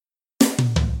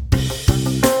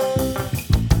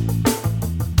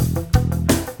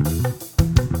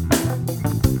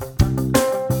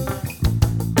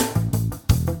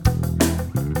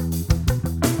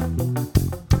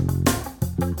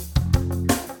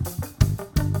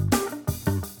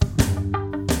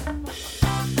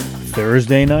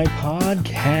Thursday Night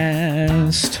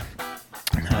Podcast.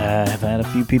 I've had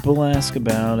a few people ask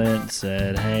about it,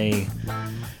 said, hey,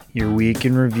 your week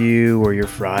in review or your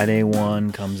Friday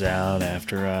one comes out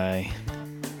after I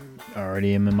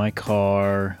already am in my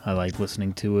car. I like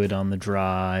listening to it on the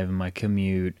drive, my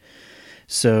commute.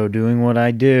 So doing what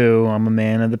I do, I'm a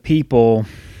man of the people.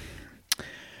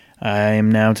 I am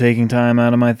now taking time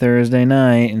out of my Thursday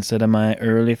night instead of my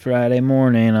early Friday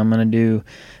morning. I'm going to do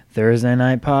Thursday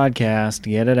Night Podcast,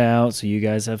 get it out so you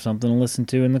guys have something to listen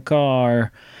to in the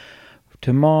car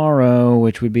tomorrow,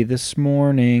 which would be this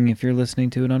morning if you're listening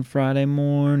to it on Friday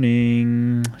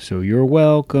morning. So you're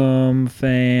welcome,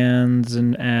 fans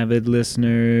and avid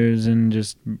listeners, and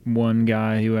just one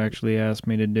guy who actually asked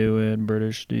me to do it,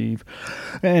 British Steve.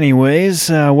 Anyways,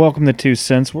 welcome to 2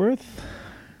 cents worth.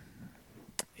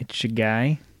 It's your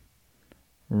guy,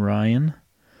 Ryan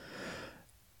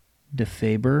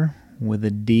DeFaber, with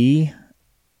a D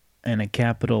and a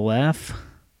capital F.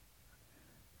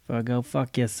 Go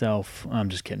fuck yourself. I'm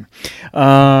just kidding.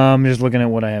 I'm just looking at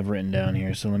what I have written down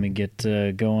here, so let me get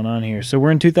going on here. So we're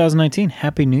in 2019.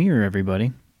 Happy New Year,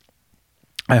 everybody.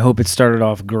 I hope it started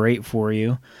off great for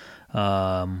you. We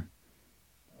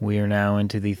are now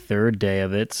into the third day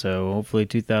of it, so hopefully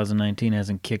 2019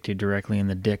 hasn't kicked you directly in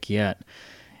the dick yet.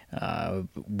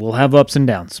 We'll have ups and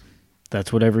downs.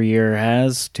 That's what every year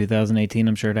has. 2018,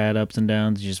 I'm sure it had ups and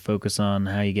downs. You just focus on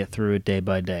how you get through it day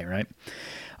by day, right?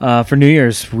 For New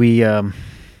Year's, we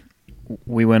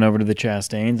went over to the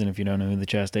Chastains, and if you don't know who the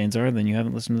Chastains are, then you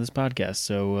haven't listened to this podcast.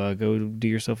 So go do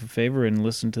yourself a favor and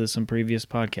listen to some previous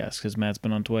podcasts, because Matt's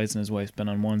been on twice and his wife's been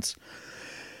on once.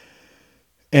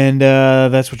 And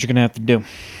that's what you're going to have to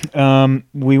do.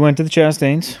 We went to the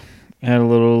Chastains, had a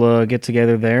little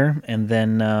get-together there, and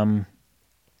then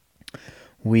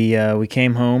we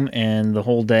came home, and the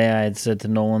whole day I had said to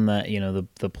Nolan that,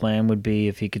 the plan would be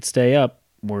if he could stay up,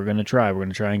 we're going to try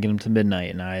and get him to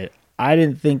midnight. And I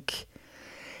didn't think,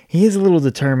 he is a little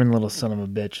determined little son of a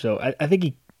bitch. So I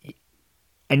think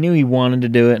I knew he wanted to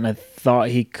do it, and I thought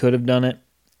he could have done it.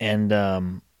 And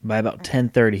by about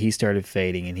 10:30, he started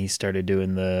fading, and he started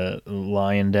doing the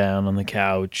lying down on the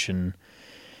couch and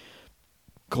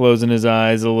closing his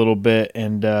eyes a little bit.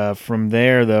 And from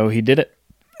there, though, he did it.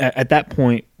 At that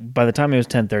point, by the time it was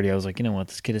 10:30, I was like, you know what,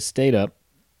 this kid has stayed up.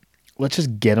 Let's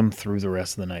just get him through the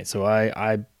rest of the night. So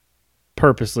I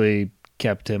purposely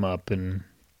kept him up and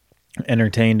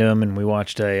entertained him, and we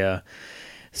watched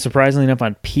surprisingly enough,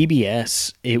 on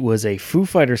PBS, it was a Foo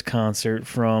Fighters concert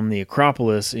from the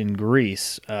Acropolis in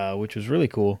Greece, which was really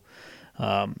cool.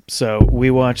 So we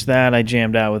watched that. I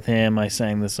jammed out with him. I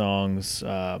sang the songs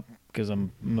because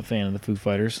I'm a fan of the Foo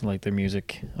Fighters. I like their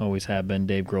music, always have been.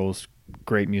 Dave Grohl's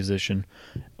great musician,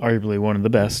 arguably one of the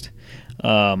best.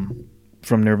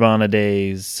 From Nirvana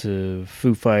days to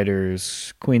Foo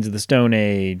Fighters, Queens of the Stone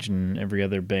Age, and every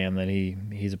other band that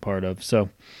he's a part of. So,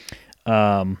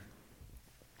 so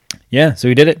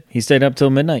he did it. He stayed up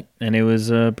till midnight, and it was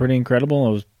pretty incredible. I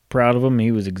was proud of him.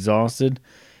 He was exhausted,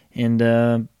 and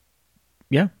that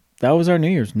was our New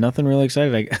Year's. Nothing really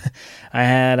exciting. I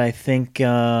had, I think,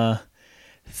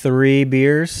 3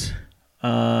 beers.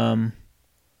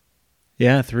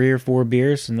 3 or 4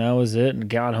 beers, and that was it. And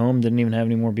got home, didn't even have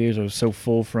any more beers. I was so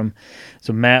full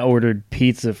so Matt ordered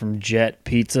pizza from Jet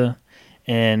Pizza,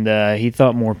 and he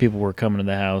thought more people were coming to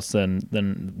the house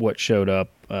than what showed up.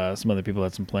 Some other people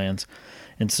had some plans.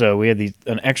 And so we had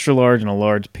an extra large and a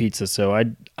large pizza. So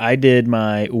I did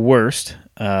my worst,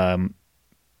 but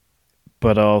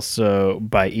also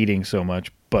by eating so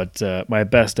much, but my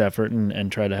best effort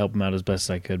and tried to help him out as best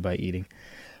as I could by eating.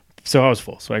 So I was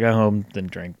full. So I got home,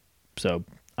 didn't drink. So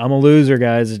I'm a loser,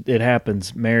 guys. It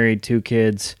happens. Married, 2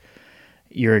 kids.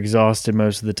 You're exhausted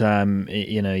most of the time.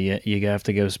 You have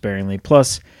to go sparingly.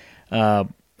 Plus, one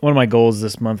of my goals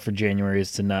this month for January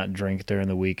is to not drink during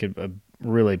the week. I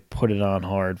really put it on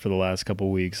hard for the last couple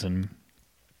of weeks, and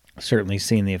certainly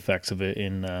seen the effects of it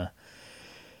in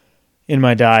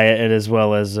my diet as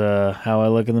well as how I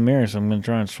look in the mirror. So I'm going to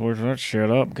try and switch that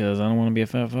shit up because I don't want to be a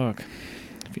fat fuck,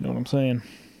 if you know what I'm saying.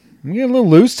 I'm getting a little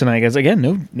loose tonight, guys.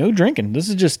 Again, no drinking. This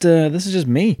is just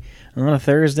me on a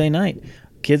Thursday night.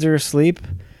 Kids are asleep.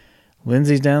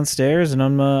 Lindsay's downstairs, and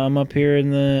I'm up here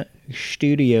in the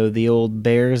studio, the old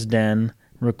Bear's Den,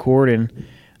 recording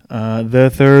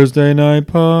the Thursday Night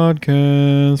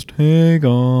Podcast. Hey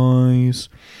guys.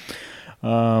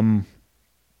 What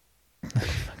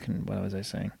was I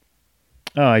saying?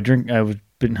 Oh, I drink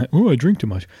too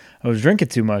much. I was drinking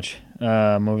too much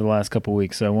over the last couple of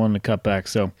weeks, so I wanted to cut back.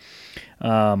 So,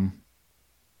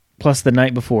 plus the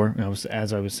night before,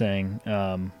 as I was saying,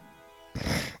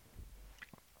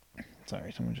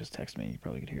 Sorry, someone just texted me. You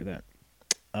probably could hear that.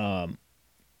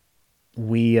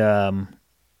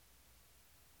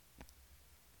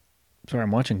 Sorry,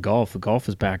 I'm watching golf. The golf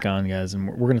is back on, guys, and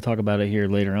we're going to talk about it here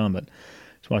later on. But I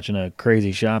was watching a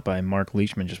crazy shot by Mark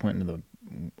Leishman. Just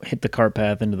hit the cart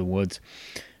path into the woods.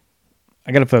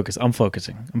 I got to focus. I'm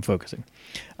focusing.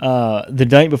 The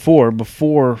night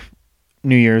before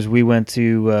New Year's, we went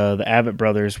to the Abbott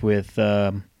Brothers with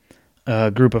a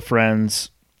group of friends.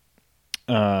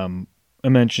 I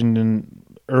mentioned in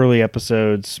early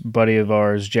episodes, buddy of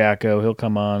ours, Jacko, he'll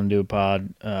come on and do a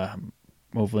pod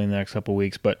hopefully in the next couple of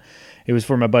weeks. But it was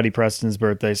for my buddy Preston's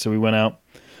birthday, so we went out.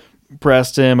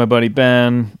 Preston, my buddy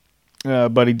Ben,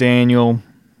 buddy Daniel,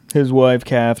 his wife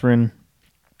Catherine,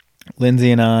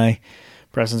 Lindsay and I,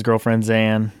 Preston's girlfriend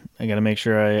Zan. I got to make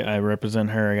sure I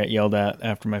represent her. I got yelled at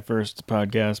after my first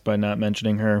podcast by not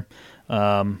mentioning her.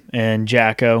 And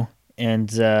Jacko.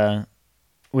 And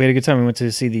we had a good time. We went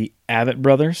to see the Abbott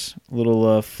Brothers, a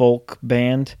little folk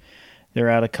band. They're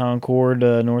out of Concord,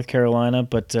 North Carolina,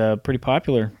 but pretty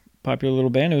popular little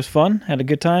band. It was fun. Had a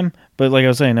good time. But like I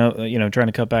was saying, trying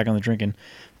to cut back on the drinking.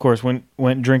 Of course,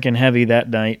 went drinking heavy that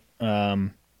night.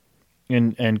 And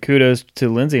kudos to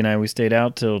Lindsay and I. We stayed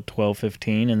out till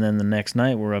 12:15, and then the next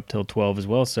night we're up till 12 as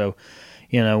well. So,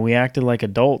 we acted like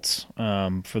adults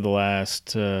for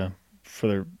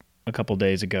a couple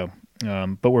days ago.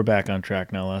 But we're back on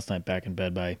track now. Last night back in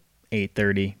bed by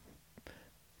 8:30.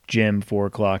 Gym 4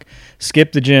 o'clock.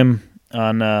 Skipped the gym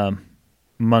on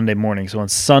Monday morning. So on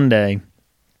Sunday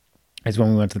is when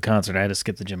we went to the concert. I had to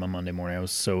skip the gym on Monday morning. I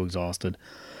was so exhausted.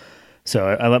 So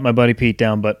I let my buddy Pete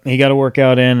down, but he got a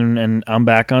workout in, and I'm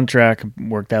back on track.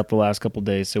 Worked out the last couple of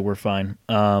days, so we're fine.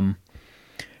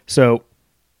 So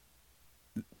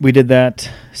we did that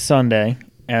Sunday.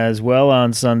 As well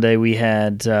on Sunday, we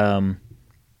had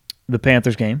the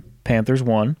Panthers game. Panthers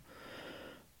won,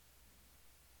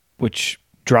 which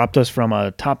dropped us from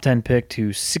a top 10 pick to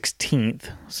 16th.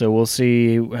 So we'll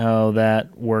see how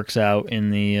that works out in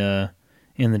the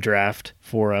draft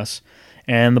for us.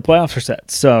 And the playoffs are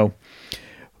set. So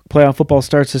playoff football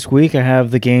starts this week. I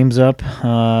have the games up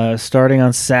starting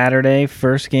on Saturday.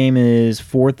 First game is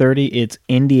 4:30. It's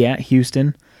Indy at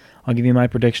Houston. I'll give you my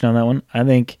prediction on that one. I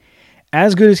think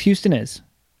as good as Houston is,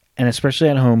 and especially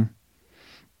at home,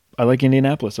 I like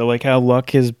Indianapolis. I like how Luck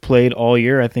has played all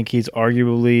year. I think he's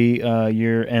arguably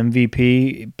your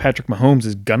MVP. Patrick Mahomes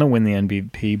is going to win the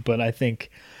MVP, but I think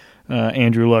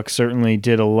Andrew Luck certainly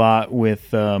did a lot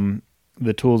with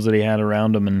the tools that he had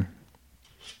around him and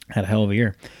had a hell of a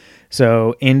year.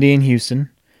 So Indy and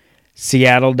Houston.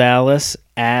 Seattle, Dallas,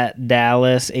 at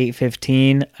Dallas,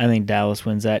 8:15. I think Dallas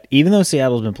wins that, even though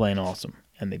Seattle's been playing awesome.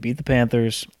 And they beat the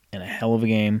Panthers in a hell of a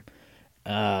game.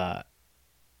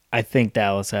 I think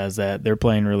Dallas has that. They're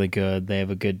playing really good. They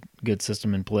have a good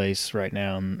system in place right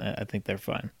now, and I think they're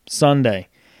fine. Sunday,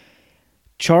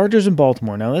 Chargers in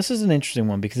Baltimore. Now, this is an interesting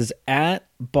one because it's at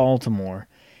Baltimore,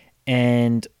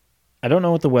 and I don't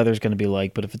know what the weather's going to be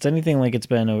like, but if it's anything like it's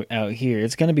been out here,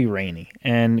 it's going to be rainy.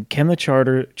 And can the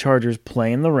Chargers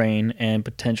play in the rain and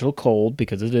potential cold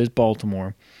because it is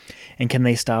Baltimore? And can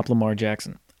they stop Lamar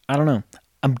Jackson? I don't know.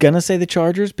 I'm going to say the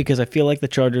Chargers because I feel like the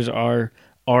Chargers are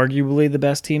arguably the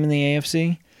best team in the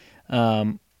AFC.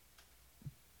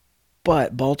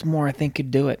 But Baltimore, I think, could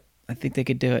do it. I think they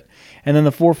could do it. And then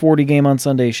the 4:40 game on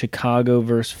Sunday, Chicago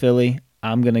versus Philly.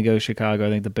 I'm going to go Chicago. I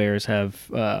think the Bears have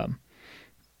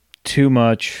too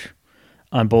much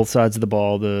on both sides of the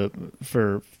ball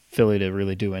for Philly to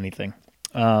really do anything.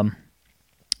 And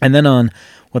then on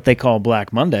what they call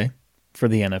Black Monday for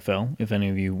the NFL, if any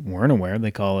of you weren't aware,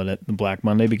 they call it the Black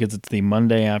Monday because it's the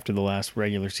Monday after the last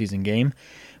regular season game,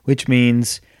 which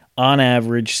means on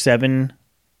average 7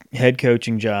 head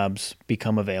coaching jobs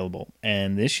become available.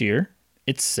 And this year,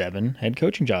 it's 7 head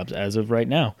coaching jobs as of right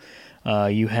now.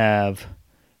 You have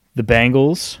the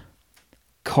Bengals,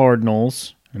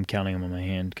 Cardinals. I'm counting them on my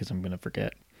hand because I'm going to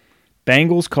forget.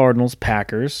 Bengals, Cardinals,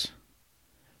 Packers,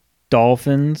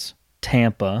 Dolphins,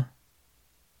 Tampa,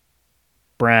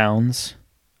 Browns.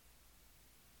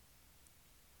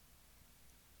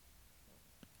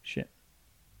 Shit.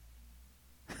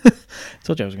 I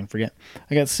told you I was going to forget.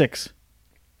 I got 6.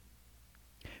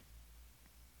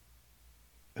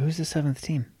 Who's the 7th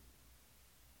team?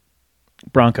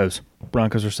 Broncos.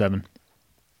 Broncos are 7.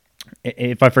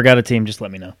 If I forgot a team, just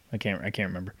let me know. I can't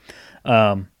remember.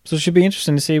 So it should be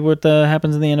interesting to see what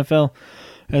happens in the NFL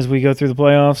as we go through the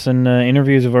playoffs. And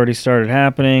interviews have already started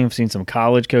happening. I've seen some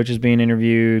college coaches being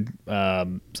interviewed,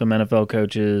 some NFL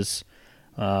coaches.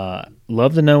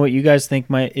 Love to know what you guys think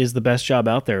is the best job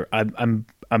out there.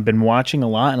 I've been watching a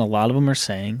lot, and a lot of them are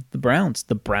saying the Browns.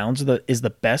 The Browns is the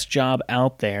best job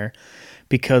out there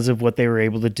because of what they were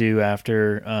able to do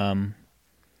after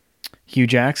Hugh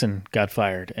Jackson got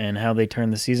fired and how they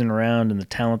turned the season around and the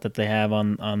talent that they have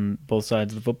on both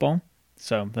sides of the football.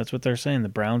 So that's what they're saying. The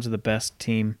Browns are the best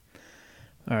team,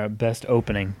 or best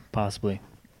opening, possibly.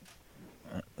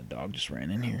 The dog just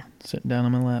ran in here, sitting down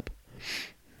on my lap.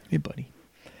 Hey, buddy.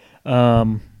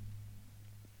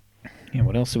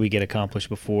 What else did we get accomplished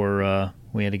before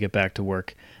we had to get back to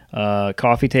work?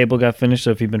 Coffee table got finished,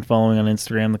 so if you've been following on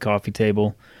Instagram, the coffee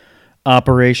table,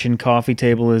 Operation Coffee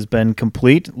Table has been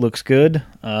complete. Looks good.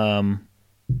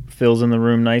 Fills in the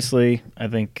room nicely. I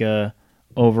think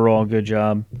overall good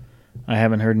job. I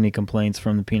haven't heard any complaints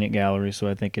from the Peanut Gallery, so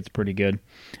I think it's pretty good.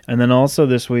 And then also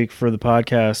this week for the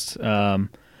podcast,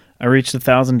 I reached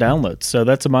 1,000 downloads, so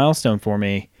that's a milestone for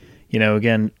me.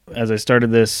 Again, as I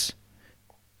started this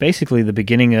basically the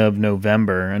beginning of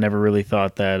November, I never really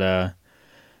thought that,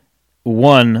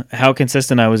 one, how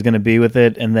consistent I was going to be with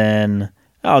it, and then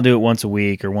I'll do it once a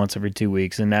week or once every 2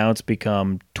 weeks, and now it's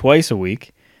become twice a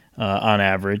week on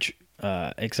average,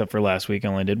 except for last week I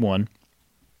only did one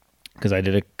because I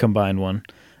did a combined one.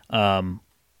 But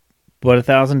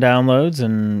 1,000 downloads,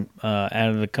 and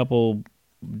added a couple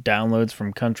downloads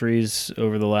from countries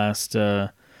over the last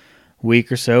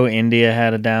week or so. India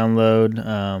had a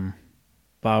download.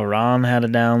 Bahrain had a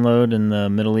download in the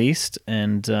Middle East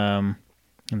and in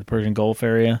the Persian Gulf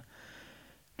area.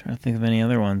 Trying to think of any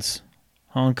other ones.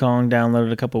 Hong Kong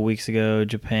downloaded a couple weeks ago.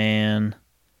 Japan.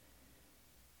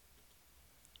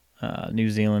 New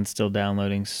Zealand still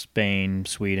downloading. Spain,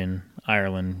 Sweden,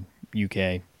 Ireland,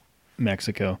 UK,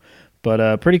 Mexico.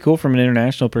 But pretty cool from an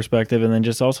international perspective. And then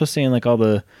just also seeing like all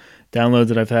the downloads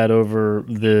that I've had over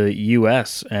the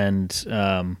U.S. and,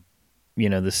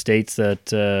 the states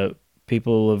that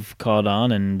people have caught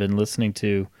on and been listening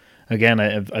to. Again,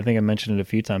 I think I mentioned it a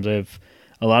few times. I have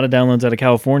a lot of downloads out of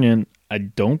California, and I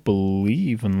don't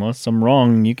believe, unless I'm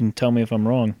wrong, you can tell me if I'm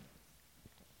wrong.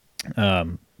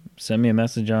 Send me a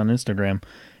message on Instagram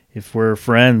if we're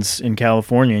friends in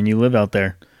California and you live out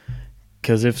there.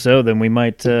 Because if so, then we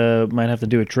might have to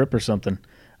do a trip or something.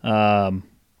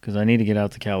 Because I need to get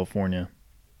out to California,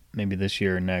 maybe this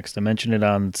year or next. I mentioned it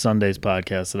on Sunday's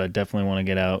podcast that I definitely want to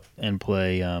get out and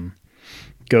play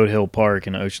Goat Hill Park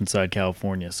in Oceanside,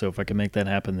 California. So if I can make that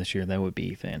happen this year, that would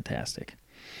be fantastic.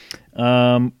 So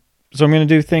I'm going to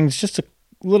do things just a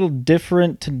little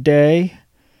different today.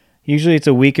 Usually it's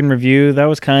a week in review. That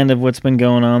was kind of what's been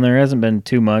going on. There hasn't been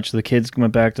too much. The kids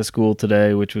went back to school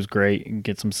today, which was great.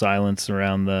 Get some silence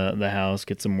around the house,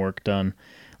 get some work done,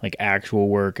 like actual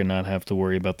work, and not have to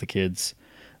worry about the kids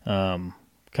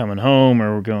coming home,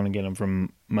 or we're going to get them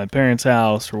from my parents'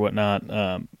 house or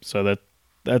whatnot. So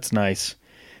that's nice.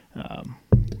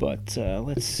 But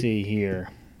let's see here.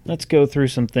 Let's go through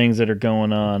some things that are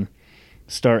going on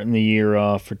starting the year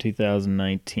off for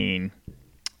 2019.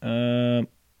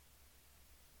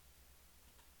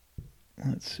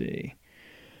 Let's see.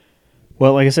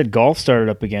 Well, like I said, golf started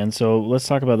up again, so let's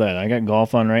talk about that. I got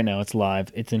golf on right now. It's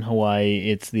live. It's in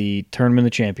Hawaii. It's the Tournament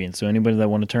of Champions. So anybody that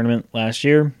won a tournament last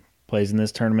year plays in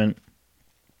this tournament.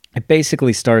 It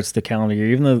basically starts the calendar year.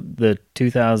 Even though the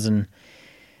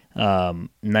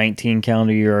 2019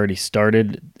 calendar year already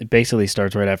started, it basically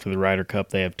starts right after the Ryder Cup.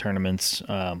 They have tournaments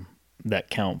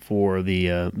that count for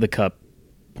the Cup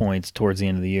points towards the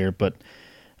end of the year. But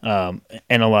and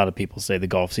a lot of people say the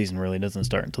golf season really doesn't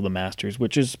start until the Masters,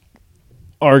 which is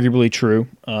arguably true.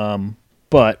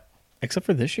 But except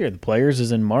for this year, the Players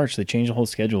is in March. They changed the whole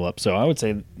schedule up. So I would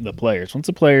say the Players. Once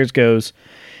the Players goes,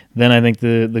 then I think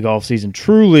the golf season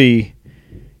truly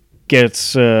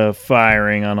gets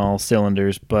firing on all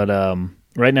cylinders. But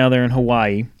right now they're in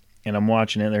Hawaii, and I'm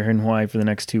watching it. They're in Hawaii for the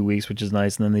next 2 weeks, which is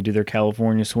nice. And then they do their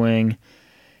California swing.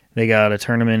 They got a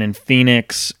tournament in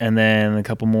Phoenix, and then a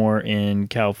couple more in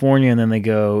California, and then they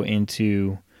go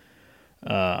into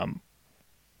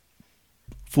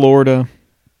Florida,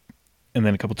 and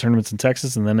then a couple tournaments in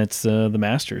Texas, and then it's the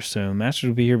Masters. So the Masters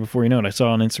will be here before you know it. I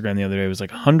saw on Instagram the other day, it was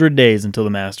like 100 days until the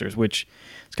Masters, which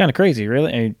is kind of crazy.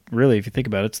 Really, if you think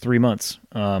about it, it's 3 months.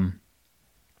 And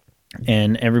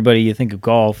everybody, you think of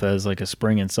golf as like a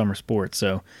spring and summer sport.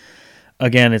 So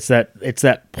again, it's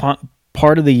that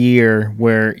part of the year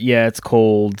where, yeah, it's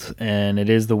cold and it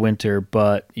is the winter,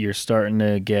 but you're starting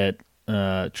to get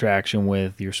traction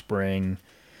with your spring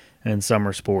and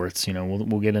summer sports.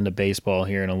 We'll get into baseball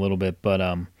here in a little bit, but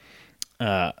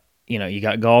you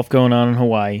got golf going on in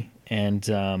Hawaii,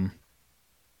 and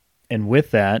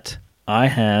with that, I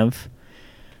have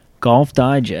Golf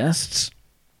Digests.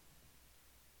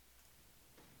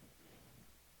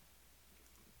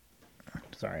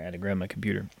 Sorry, I had to grab my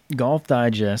computer. Golf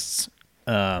Digests,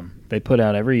 they put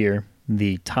out every year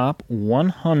the top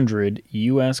 100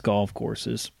 U.S. golf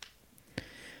courses.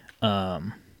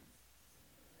 And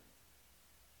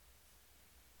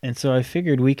so I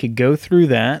figured we could go through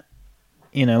that.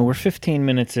 You know, we're 15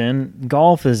 minutes in.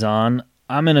 Golf is on.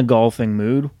 I'm in a golfing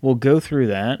mood. We'll go through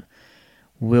that.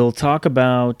 We'll talk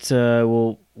about,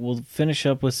 we'll finish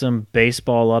up with some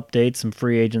baseball updates, some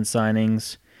free agent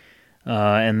signings,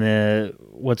 and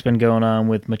what's been going on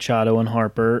with Machado and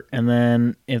Harper. And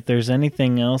then if there's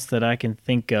anything else that I can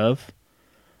think of,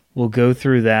 we'll go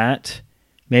through that.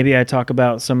 Maybe I talk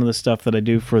about some of the stuff that I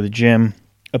do for the gym,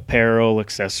 apparel,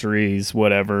 accessories,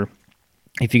 whatever.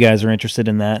 If you guys are interested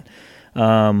in that,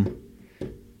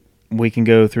 we can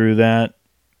go through that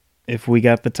if we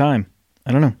got the time.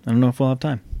 I don't know. I don't know if we'll have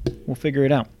time. We'll figure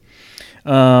it out.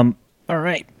 All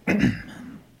right.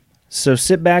 So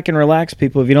sit back and relax,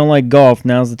 people. If you don't like golf,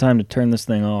 now's the time to turn this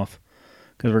thing off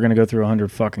because we're going to go through 100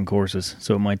 fucking courses,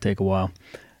 so it might take a while.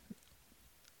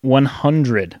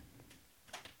 100.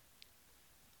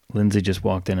 Lindsay just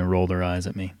walked in and rolled her eyes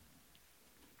at me.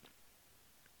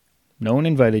 No one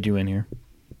invited you in here.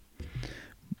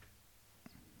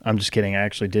 I'm just kidding. I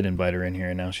actually did invite her in here,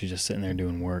 and now she's just sitting there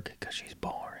doing work because she's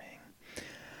boring.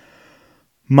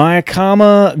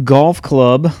 Mayakama Golf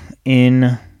Club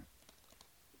in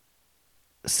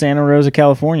Santa Rosa,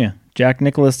 California. Jack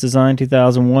Nicklaus design,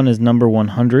 2001 is number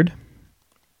 100.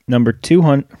 Number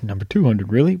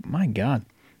 200, really? My God,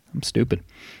 I'm stupid.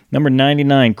 Number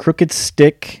 99, Crooked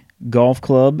Stick Golf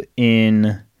Club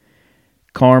in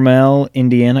Carmel,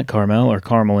 Indiana.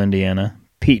 Carmel, Indiana.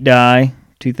 Pete Dye,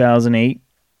 2008.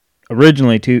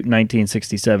 Originally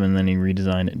 1967, then he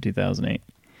redesigned it in 2008.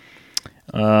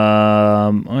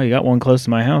 You got one close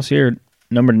to my house here.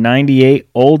 Number 98,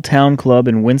 Old Town Club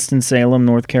in Winston-Salem,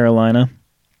 North Carolina.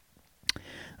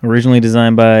 Originally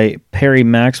designed by Perry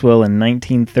Maxwell in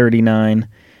 1939.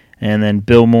 And then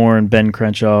Bill Moore and Ben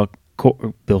Crenshaw,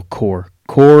 Core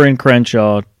and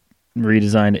Crenshaw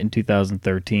redesigned it in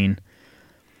 2013.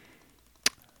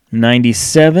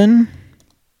 97,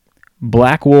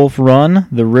 Black Wolf Run,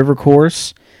 the River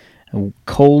Course,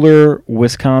 Kohler,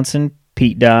 Wisconsin,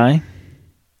 Pete Dye.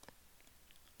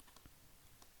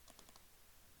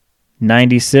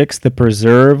 96, the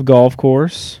Preserve Golf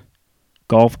Club,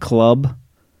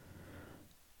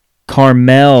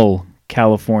 Carmel,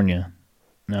 California.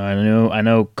 Now I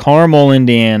know Carmel,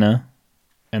 Indiana,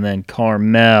 and then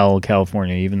Carmel,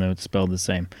 California, even though it's spelled the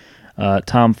same.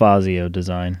 Tom Fazio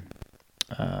design,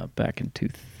 back in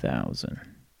 2000.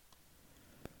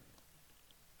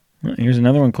 Well, here's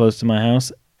another one close to my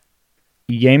house.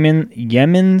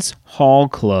 Yemen's Hall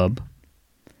Club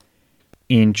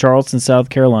in Charleston, South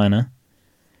Carolina.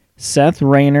 Seth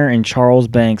Rayner and Charles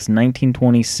Banks,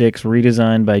 1926,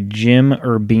 redesigned by Jim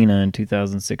Urbina in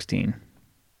 2016.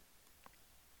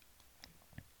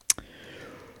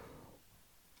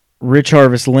 Rich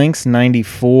Harvest Links,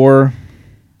 94,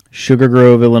 Sugar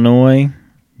Grove, Illinois.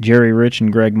 Jerry Rich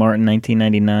and Greg Martin,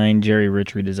 1999. Jerry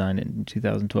Rich redesigned it in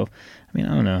 2012. I mean,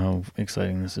 I don't know how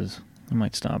exciting this is. I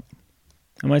might stop.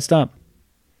 We'll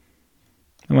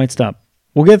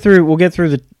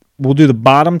do the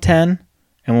bottom 10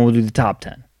 and we'll do the top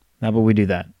 10. How about we do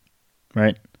that?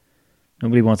 Right?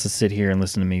 Nobody wants to sit here and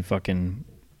listen to me fucking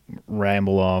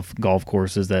ramble off golf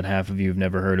courses that half of you have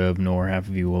never heard of, nor half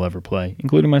of you will ever play,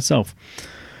 including myself.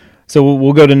 So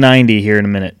we'll go to 90 here in a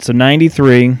minute. So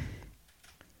 93,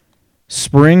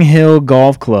 Spring Hill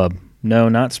Golf Club. No,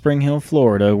 not Spring Hill,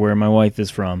 Florida, where my wife is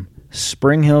from.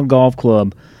 Spring Hill Golf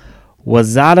Club.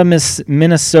 Wazata,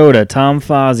 Minnesota, Tom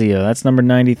Fazio. That's number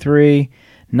 93.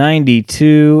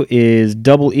 92 is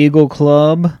Double Eagle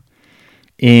Club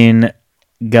in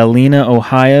Galena,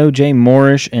 Ohio. Jay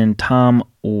Morrish and Tom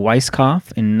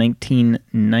Weiskopf in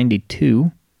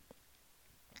 1992.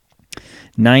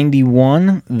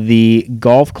 91, the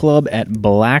Golf Club at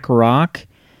Black Rock,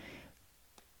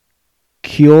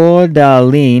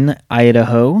 Kyodaline,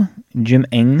 Idaho. Jim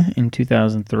Eng in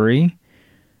 2003.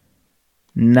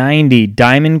 90,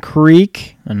 Diamond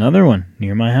Creek, another one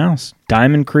near my house.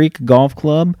 Diamond Creek Golf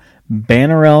Club,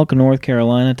 Banner Elk, North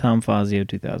Carolina, Tom Fazio,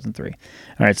 2003.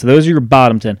 All right, so those are your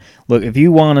bottom 10. Look, if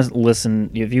you want to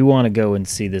listen, if you want to go and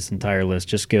see this entire list,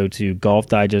 just go to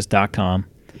golfdigest.com,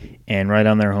 and right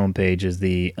on their homepage is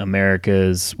the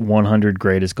America's 100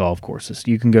 Greatest Golf Courses.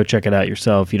 You can go check it out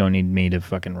yourself. You don't need me to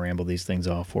fucking ramble these things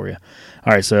off for you.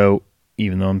 All right, so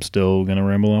even though I'm still going to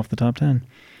ramble off the top 10.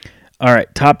 All right,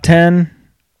 top 10.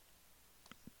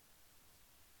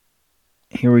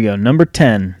 Here we go. Number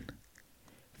 10,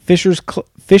 Fisher's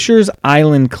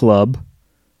Island Club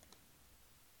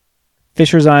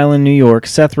Fisher's Island, New York.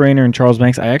 Seth Rayner and Charles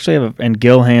Banks. I actually have and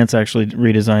Gil Hance actually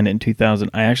redesigned it in 2000.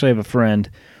 I actually have a friend,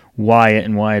 Wyatt,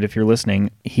 and Wyatt, if you're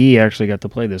listening, he actually got to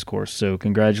play this course. So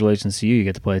congratulations to you. You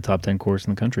get to play a top 10 course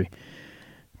in the country.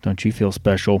 Don't you feel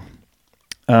special?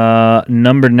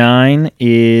 Number 9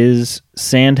 is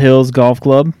Sandhills Golf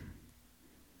Club.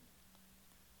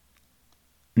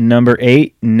 Number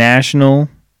 8, National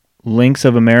Links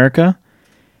of America,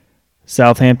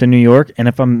 Southampton, New York. And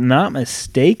if I'm not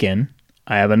mistaken,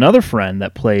 I have another friend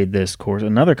that played this course,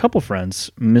 another couple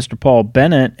friends, Mr. Paul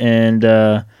Bennett and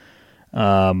a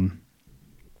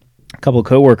couple of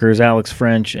coworkers, Alex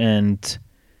French and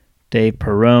Dave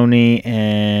Peroni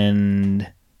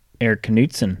and Eric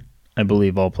Knutson, I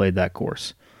believe, all played that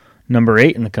course. Number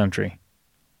 8 in the country.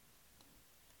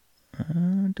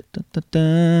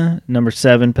 Number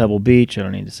 7, Pebble Beach. I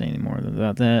don't need to say any more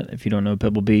about that. If you don't know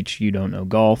Pebble Beach, you don't know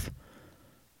golf.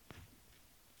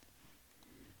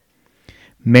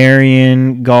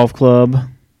 Marion Golf Club.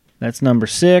 That's number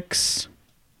 6.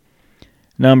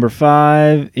 Number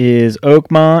 5 is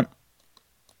Oakmont.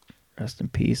 Rest in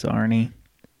peace, Arnie.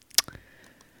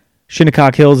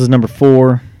 Shinnecock Hills is number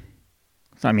 4.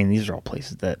 I mean, these are all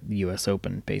places that the U.S.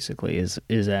 Open basically is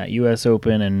at. U.S.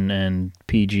 Open and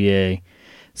PGA.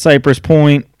 Cypress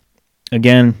Point,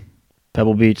 again,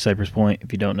 Pebble Beach, Cypress Point.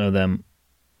 If you don't know them,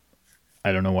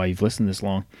 I don't know why you've listened this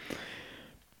long.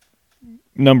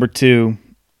 Number 2,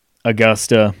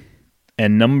 Augusta.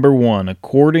 And number 1,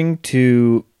 according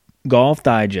to Golf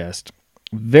Digest,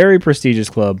 very prestigious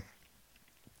club,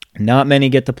 not many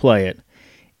get to play it,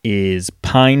 is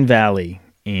Pine Valley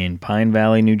in Pine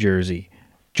Valley, New Jersey.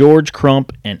 George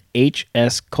Crump and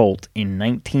H.S. Colt in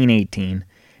 1918,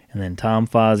 and then Tom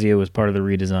Fazio was part of the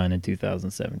redesign in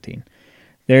 2017.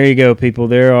 There you go, people.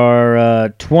 There are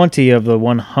 20 of the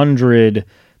 100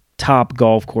 top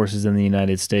golf courses in the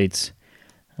United States.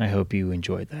 I hope you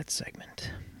enjoyed that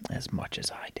segment as much as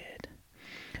I did.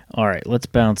 All right, let's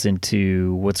bounce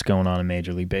into what's going on in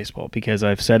Major League Baseball, because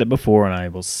I've said it before and I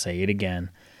will say it again.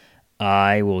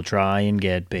 I will try and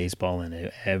get baseball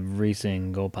into every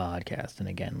single podcast. And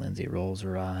again, Lindsay rolls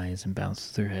her eyes and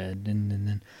bounces her head.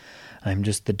 And I'm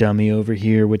just the dummy over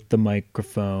here with the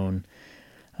microphone.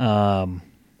 I'm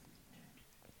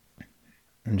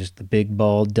just the big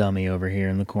bald dummy over here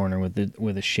in the corner with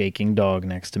a shaking dog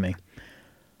next to me,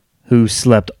 who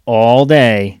slept all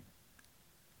day,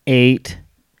 ate,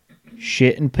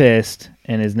 shit and pissed,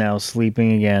 and is now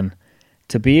sleeping again.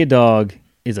 To be a dog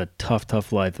is a tough,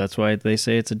 tough life. That's why they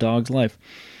say it's a dog's life.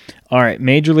 All right,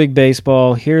 Major League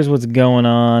Baseball. Here's what's going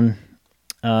on.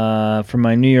 For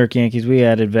my New York Yankees, we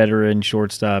added veteran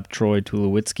shortstop Troy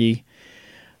Tulowitzki.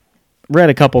 Read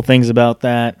a couple things about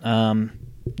that.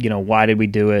 Why did we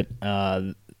do it?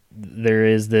 There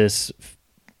is this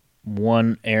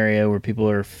one area where people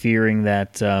are fearing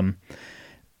that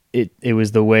it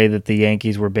was the way that the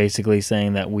Yankees were basically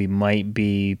saying that we might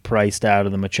be priced out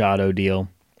of the Machado deal.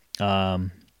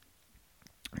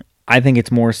 I think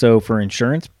it's more so for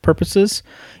insurance purposes.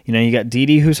 You got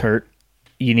Didi who's hurt.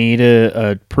 You need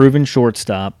a proven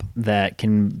shortstop that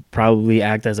can probably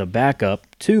act as a backup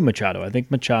to Machado. I think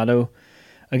Machado,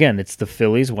 again, it's the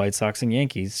Phillies, White Sox, and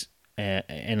Yankees.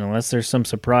 And unless there's some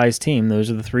surprise team, those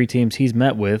are the 3 teams he's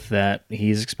met with that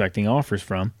he's expecting offers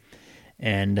from.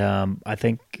 And I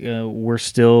think we're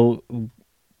still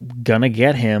going to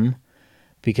get him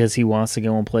because he wants to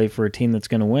go and play for a team that's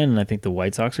going to win. And I think the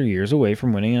White Sox are years away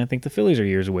from winning, and I think the Phillies are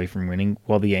years away from winning,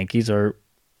 while the Yankees are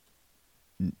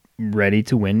ready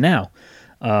to win now.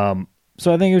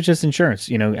 So I think it was just insurance.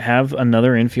 Have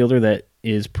another infielder that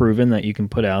is proven that you can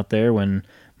put out there when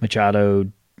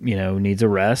Machado, needs a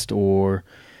rest or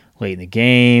late in the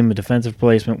game, a defensive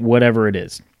placement, whatever it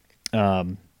is.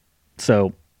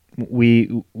 So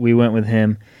we went with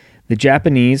him. The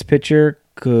Japanese pitcher,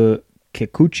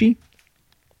 Kikuchi,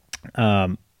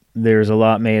 there's a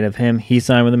lot made of him. He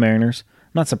signed with the Mariners.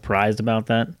 I'm not surprised about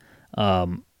that.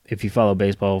 If you follow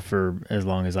baseball for as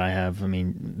long as I have, I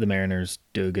mean, the Mariners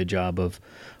do a good job of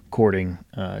courting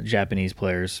Japanese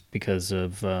players because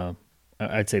of,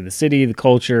 I'd say, the city, the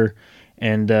culture,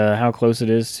 and how close it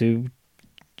is to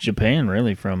Japan,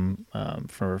 really, from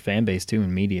for a fan base too,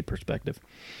 and media perspective.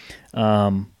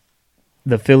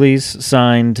 The Phillies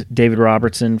signed David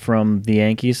Robertson from the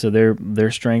Yankees, so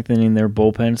they're strengthening their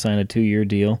bullpen, signed a 2-year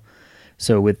deal.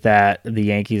 So with that, the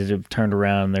Yankees have turned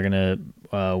around. They're going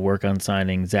to work on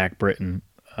signing Zach Britton,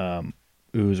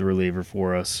 who's a reliever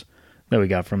for us that we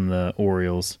got from the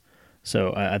Orioles.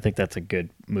 So I think that's a good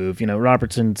move. He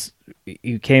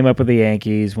came up with the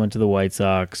Yankees, went to the White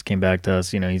Sox, came back to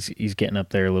us. He's getting up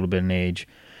there a little bit in age,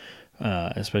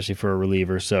 especially for a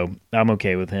reliever. So I'm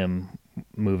okay with him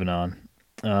moving on.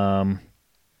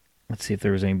 Let's see if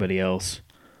there was anybody else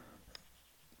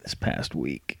this past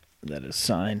week that is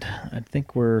signed. I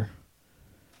think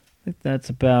that's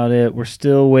about it. We're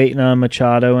still waiting on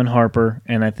Machado and Harper,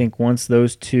 and I think once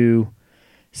those two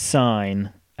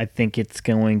sign, I think it's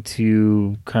going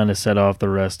to kind of set off the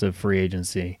rest of free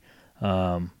agency.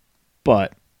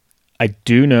 But I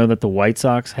do know that the White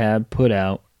Sox had put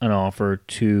out an offer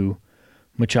to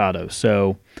Machado.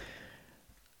 So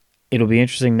it'll be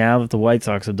interesting now that the White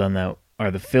Sox have done that. Are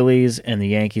the Phillies and the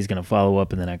Yankees going to follow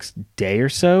up in the next day or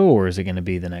so, or is it going to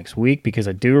be the next week? Because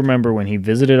I do remember when he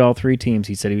visited all three teams,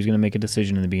 he said he was going to make a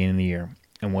decision in the beginning of the year.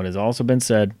 And what has also been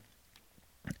said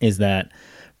is that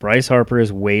Bryce Harper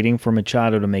is waiting for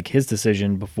Machado to make his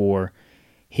decision before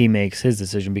he makes his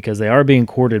decision, because they are being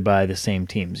courted by the same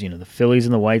teams. You know, the Phillies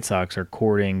and the White Sox are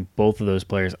courting both of those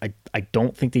players. I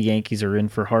don't think the Yankees are in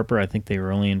for Harper. I think they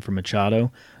were only in for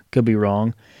Machado. Could be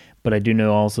wrong. But I do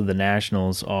know also the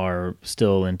Nationals are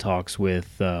still in talks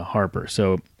with Harper.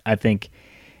 So I think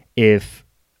if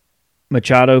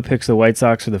Machado picks the White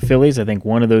Sox or the Phillies, I think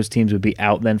one of those teams would be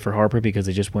out then for Harper because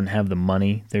they just wouldn't have the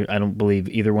money. I don't believe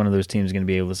either one of those teams is going to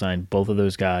be able to sign both of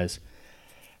those guys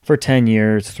for 10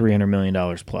 years, $300 million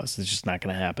plus. It's just not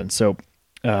going to happen. So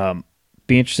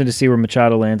be interested to see where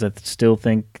Machado lands. I still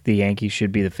think the Yankees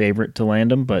should be the favorite to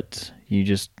land him, but you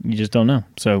just don't know.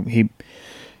 So he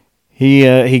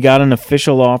got an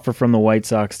official offer from the White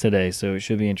Sox today, so it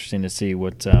should be interesting to see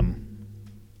what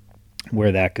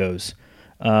where that goes.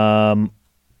 And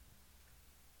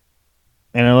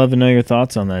I'd love to know your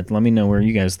thoughts on that. Let me know where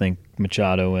you guys think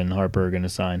Machado and Harper are going to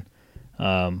sign.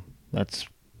 That's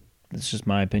just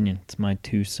my opinion. It's my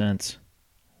 2 cents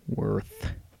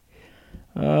worth.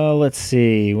 Let's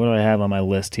see. What do I have on my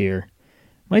list here?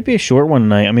 Might be a short one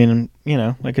tonight. I mean, you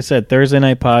know, like I said, Thursday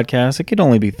night podcast. It could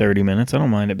only be 30 minutes. I don't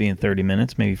mind it being 30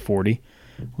 minutes, maybe 40.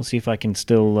 We'll see if I can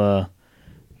still,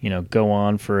 go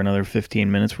on for another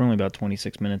 15 minutes. We're only about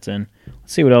 26 minutes in.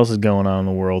 Let's see what else is going on in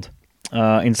the world.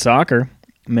 In soccer,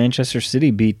 Manchester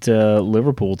City beat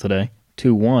Liverpool today,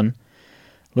 2-1.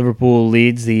 Liverpool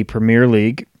leads the Premier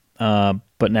League,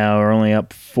 but now are only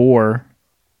up 4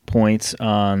 points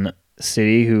on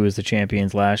City, who was the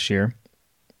champions last year.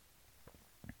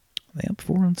 Are they up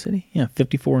 4 on City? Yeah,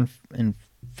 54 and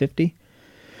 50.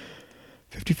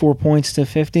 54 points to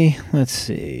 50. Let's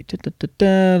see. Let's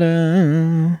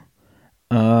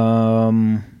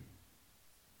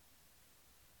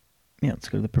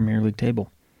go to the Premier League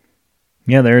table.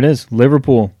 Yeah, there it is.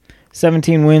 Liverpool,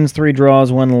 17 wins, 3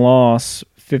 draws, 1 loss,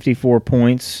 54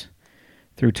 points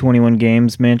through 21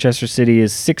 games. Manchester City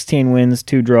is 16 wins,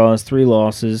 2 draws, 3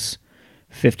 losses,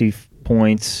 50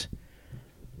 points.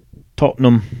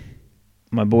 Tottenham,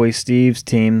 my boy Steve's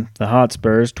team, the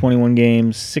Hotspurs, 21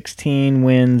 games, 16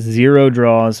 wins, 0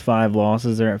 draws, 5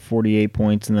 losses. They're at 48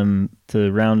 points. And then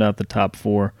to round out the top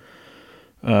 4,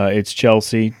 it's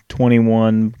Chelsea,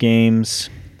 21 games.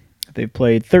 They've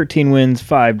played 13 wins,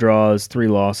 5 draws, 3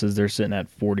 losses. They're sitting at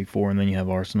 44. And then you have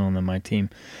Arsenal and then my team,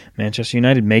 Manchester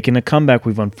United, making a comeback.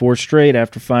 We've won 4 straight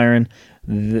after firing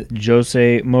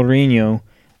Jose Mourinho,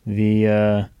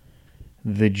 the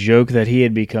joke that he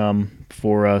had become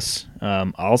for us.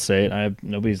 I'll say it.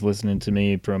 Nobody's listening to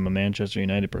me from a Manchester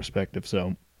United perspective,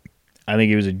 so I think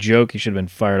he was a joke. He should have been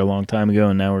fired a long time ago,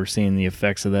 and now we're seeing the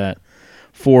effects of that.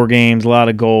 4 games, a lot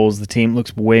of goals. The team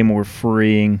looks way more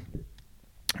freeing,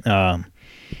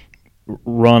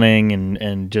 running,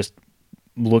 and just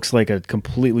looks like a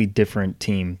completely different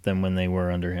team than when they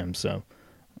were under him. So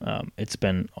it's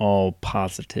been all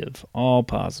positive. All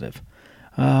positive.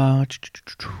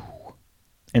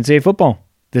 NCAA football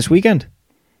this weekend.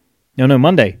 No,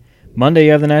 Monday. Monday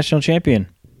you have the national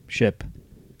championship.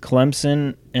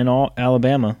 Clemson and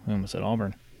Alabama. I almost said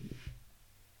Auburn.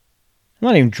 I'm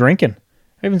not even drinking.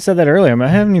 I even said that earlier. I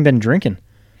haven't even been drinking.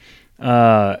 You're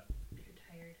tired.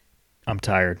 I'm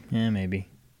tired. Yeah, maybe.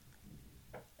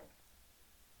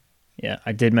 Yeah,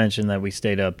 I did mention that we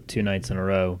stayed up 2 nights in a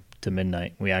row to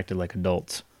midnight. We acted like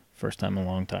adults. First time in a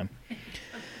long time.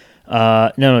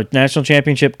 No, national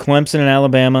championship, Clemson and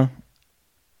Alabama.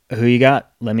 Who you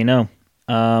got? Let me know.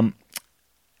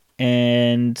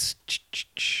 And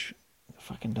the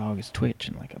fucking dog is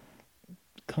twitching like a...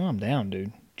 Calm down,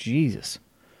 dude. Jesus.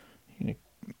 You need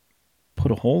to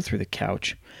put a hole through the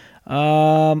couch.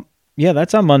 Yeah,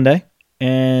 that's on Monday.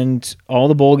 And all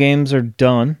the bowl games are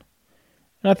done.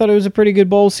 And I thought it was a pretty good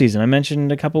bowl season. I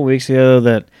mentioned a couple weeks ago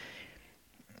that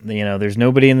there's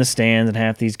nobody in the stands in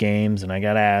half these games, and I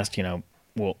got asked,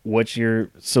 well, what's your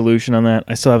solution on that?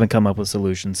 I still haven't come up with a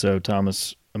solution, so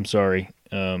Thomas, I'm sorry,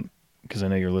 because I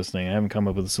know you're listening. I haven't come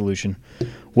up with a solution.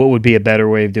 What would be a better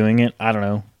way of doing it? I don't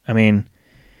know. I mean,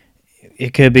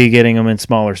 it could be getting them in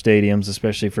smaller stadiums,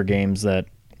 especially for games that,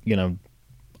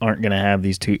 aren't going to have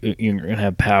these two. You're going to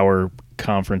have power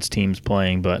conference teams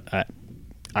playing, but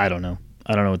I don't know.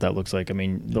 I don't know what that looks like. I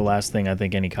mean, the last thing I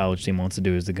think any college team wants to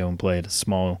do is to go and play at a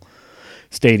small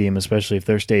stadium, especially if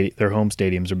their home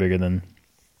stadiums are bigger than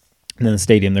the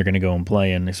stadium they're going to go and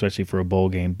play in, especially for a bowl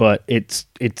game. But it's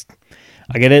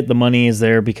I get it. The money is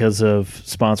there because of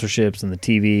sponsorships and the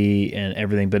TV and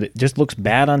everything, but it just looks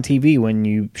bad on TV when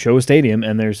you show a stadium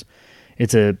and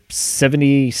it's a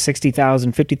 70,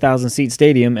 60,000, 50,000 seat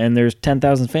stadium and there's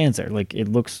 10,000 fans there. Like, it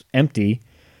looks empty.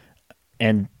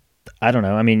 And I don't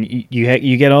know. I mean,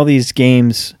 you get all these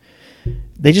games,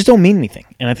 they just don't mean anything.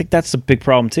 And I think that's the big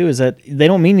problem too, is that they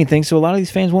don't mean anything. So a lot of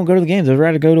these fans won't go to the games. They'd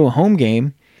rather go to a home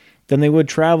game than they would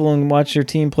travel and watch their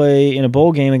team play in a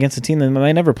bowl game against a team that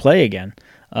might never play again.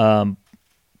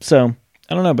 So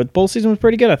I don't know, but bowl season was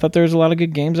pretty good. I thought there was a lot of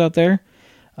good games out there.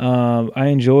 I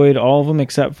enjoyed all of them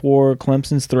except for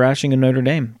Clemson's thrashing of Notre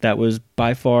Dame. That was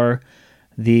by far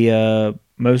the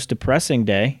most depressing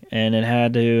day, and it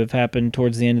had to have happened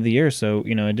towards the end of the year. So,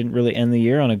 it didn't really end the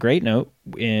year on a great note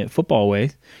in football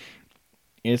way,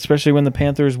 especially when the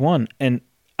Panthers won. And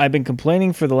I've been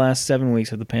complaining for the last 7 weeks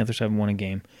that the Panthers haven't won a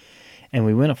game. And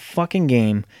we win a fucking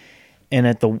game, and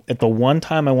at the one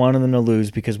time I wanted them to lose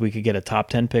because we could get a top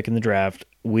 10 pick in the draft,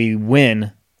 we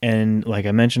win, and like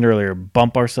I mentioned earlier,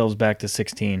 bump ourselves back to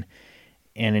 16,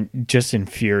 and just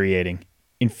infuriating.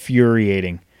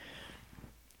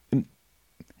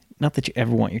 Not that you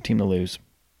ever want your team to lose,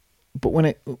 but when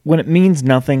it means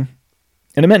nothing,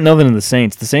 and it meant nothing to the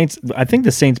Saints. I think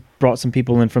the Saints brought some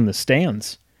people in from the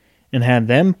stands and had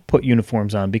them put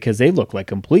uniforms on because they look like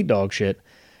complete dog shit.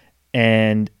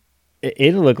 And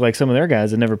it looked like some of their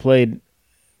guys had never played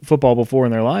football before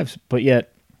in their lives, but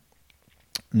yet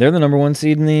they're the number 1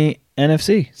 seed in the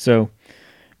NFC. So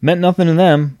meant nothing to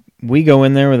them. We go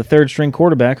in there with a third-string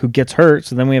quarterback who gets hurt,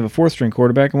 so then we have a fourth-string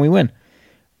quarterback and we win.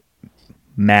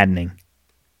 Maddening.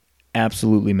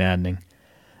 Absolutely maddening.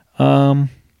 I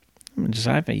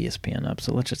have ESPN up,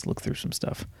 so let's just look through some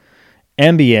stuff.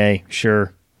 NBA,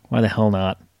 sure. Why the hell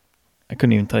not? I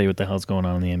couldn't even tell you what the hell's going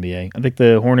on in the NBA. I think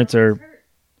the Hornets are...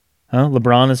 Huh?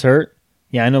 LeBron is hurt?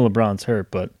 Yeah, I know LeBron's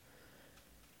hurt, but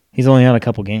he's only had a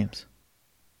couple games.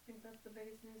 I think that's the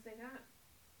biggest news they got.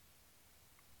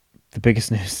 The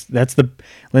biggest news.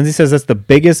 Lindsay says that's the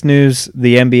biggest news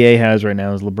the NBA has right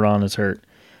now is LeBron is hurt.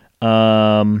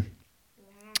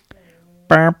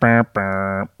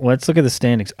 Let's look at the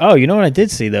standings. Oh, you know what I did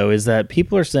see, though, is that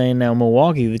people are saying now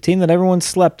Milwaukee, the team that everyone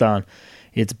slept on,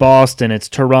 it's Boston, it's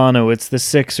Toronto, it's the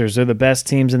Sixers. They're the best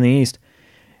teams in the East.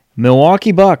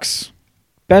 Milwaukee Bucks,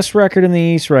 best record in the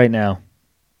East right now.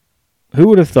 Who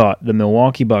would have thought? The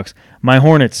Milwaukee Bucks. My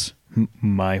Hornets. I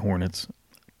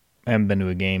haven't been to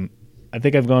a game. I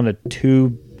think I've gone to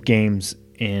 2 games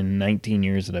in 19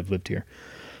 years that I've lived here.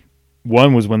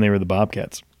 One was when they were the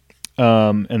Bobcats.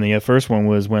 And the first one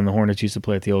was when the Hornets used to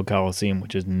play at the old Coliseum,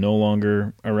 which is no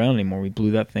longer around anymore. We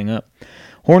blew that thing up.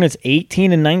 Hornets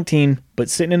 18-19, but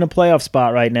sitting in a playoff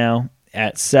spot right now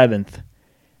at 7th.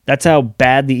 That's how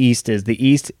bad the East is. The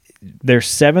East, their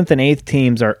 7th and 8th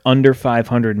teams are under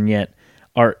 500 and yet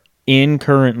are in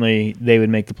currently they would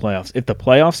make the playoffs. If the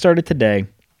playoffs started today,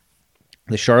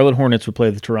 the Charlotte Hornets would play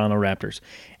the Toronto Raptors.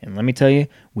 And let me tell you,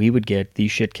 we would get the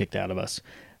shit kicked out of us.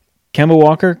 Kemba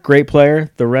Walker, great player.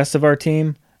 The rest of our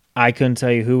team, I couldn't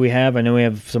tell you who we have. I know we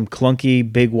have some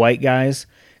clunky, big white guys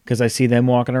because I see them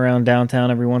walking around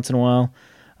downtown every once in a while.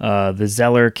 The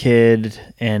Zeller kid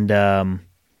and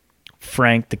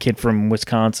Frank, the kid from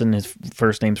Wisconsin. His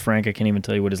first name's Frank. I can't even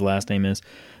tell you what his last name is.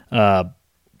 Other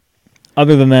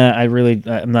than that,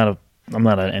 I'm not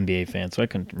an NBA fan, so I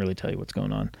couldn't really tell you what's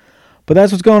going on. But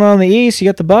that's what's going on in the East. You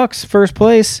got the Bucks, first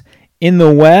place. In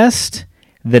the West,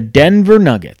 the Denver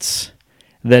Nuggets.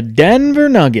 The Denver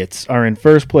Nuggets are in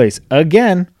first place.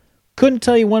 Again, couldn't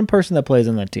tell you one person that plays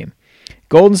on that team.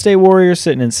 Golden State Warriors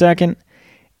sitting in second.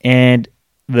 And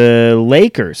the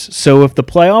Lakers. So if the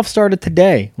playoffs started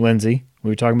today, Lindsay, we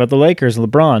were talking about the Lakers,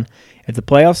 LeBron. If the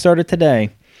playoffs started today,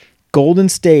 Golden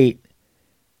State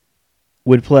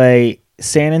would play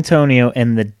San Antonio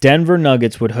and the Denver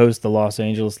Nuggets would host the Los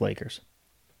Angeles Lakers.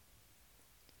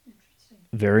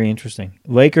 Very interesting.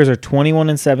 Lakers are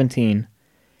 21-17,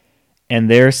 and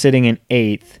they're sitting in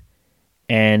 8th.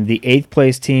 And the 8th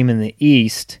place team in the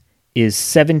East is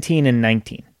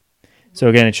 17-19. So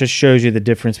again, it just shows you the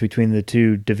difference between the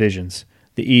two divisions.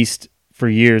 The East for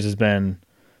years has been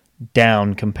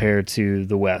down compared to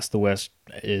the West. The West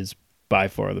is by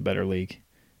far the better league,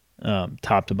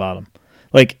 top to bottom.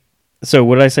 So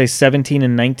what did I say?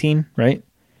 17-19, right?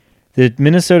 The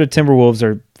Minnesota Timberwolves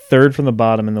are third from the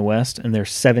bottom in the West, and they're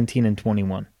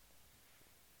 17-21.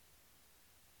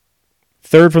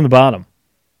 Third from the bottom.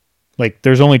 Like,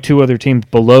 there's only 2 other teams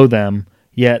below them,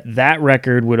 yet that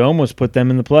record would almost put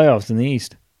them in the playoffs in the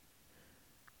East.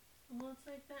 Well, it's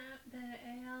like the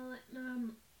AL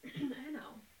and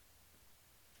NL.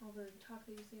 All the talk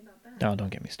that you see about that. Oh, don't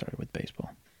get me started with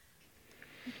baseball.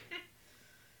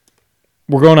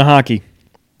 We're going to hockey.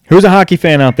 Who's a hockey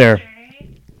fan out there?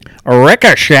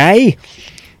 Ricochet.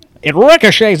 It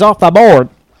ricochets off the board.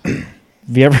 Have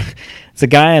you ever? It's a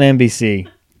guy on NBC.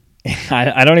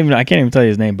 I can't even tell you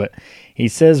his name, but he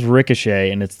says ricochet,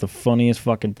 and it's the funniest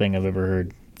fucking thing I've ever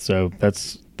heard. So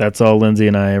that's all Lindsay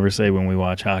and I ever say when we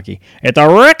watch hockey. It's a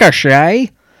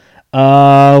ricochet.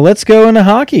 Let's go into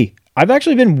hockey. I've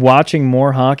actually been watching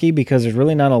more hockey because there's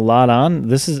really not a lot on.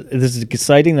 This is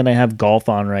exciting that I have golf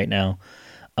on right now.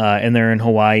 And they're in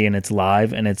Hawaii, and it's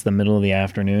live, and it's the middle of the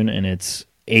afternoon, and it's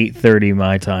 8:30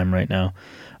 my time right now.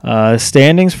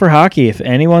 Standings for hockey. If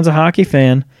anyone's a hockey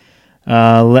fan,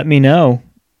 let me know.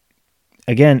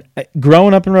 Again,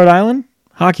 growing up in Rhode Island,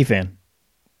 hockey fan.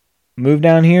 Moved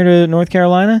down here to North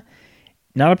Carolina,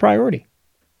 not a priority.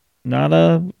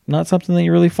 Not something that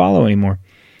you really follow anymore.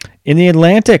 In the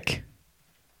Atlantic,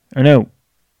 or no,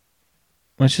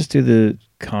 let's just do the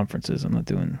conferences. I'm not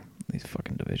doing these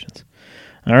fucking divisions.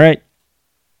 All right.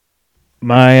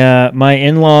 My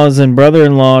in-laws and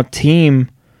brother-in-law team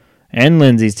and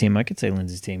Lindsay's team. I could say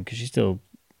Lindsay's team because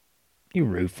you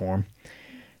root for them.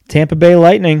 Tampa Bay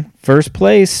Lightning, first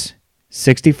place,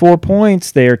 64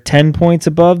 points. They are 10 points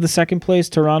above the second place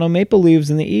Toronto Maple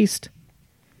Leafs in the East.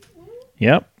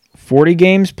 Yep. 40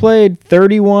 games played,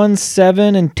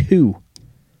 31-7-2.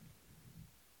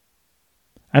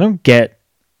 I don't get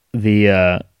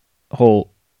the whole.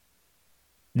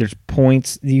 There's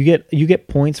points. You get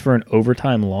points for an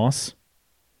overtime loss.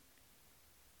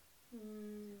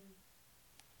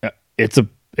 It's a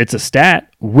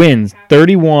stat. Wins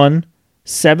 31,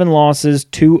 7 losses,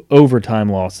 2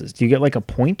 overtime losses. Do you get like a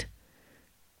point?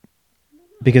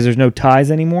 Because there's no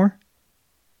ties anymore?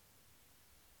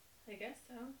 I guess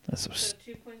so. So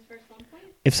 2 points versus 1 point?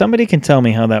 If somebody can tell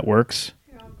me how that works.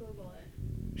 Here, I'll Google it.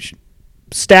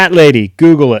 Stat lady,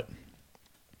 Google it.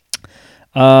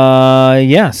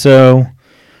 So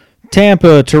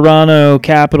Tampa, Toronto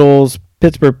Capitals,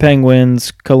 Pittsburgh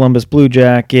Penguins, Columbus Blue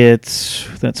Jackets,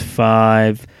 that's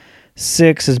 5.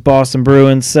 6 is Boston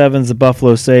Bruins, 7 is the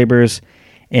Buffalo Sabres,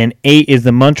 and 8 is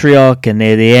the Montreal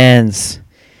Canadiens.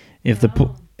 If the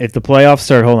playoffs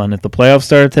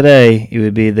started today, it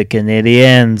would be the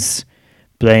Canadiens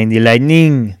playing the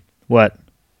Lightning. What's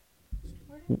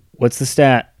the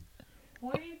stat?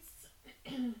 Points.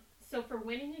 So for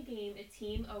winning a game, a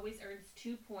team always earns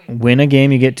 2 points. Win a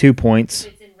game, you get 2 points.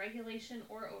 It's in regulation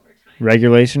or overtime.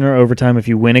 Regulation or overtime. If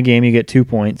you win a game, you get 2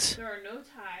 points. There are no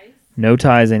ties. No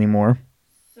ties anymore.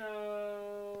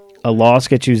 So A loss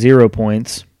gets you 0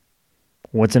 points.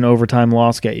 What's an overtime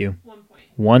loss get you? 1 point.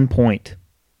 1 point.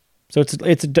 So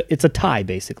it's a tie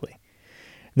basically.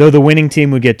 Though the winning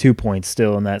team would get 2 points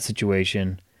still in that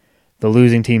situation, the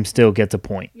losing team still gets a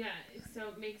point. Yeah, so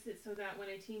it makes it so that when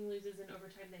a team loses in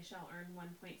overtime, they shall earn 1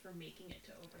 point for making it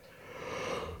to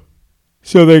overtime.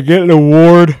 So they get an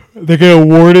award. They get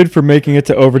awarded for making it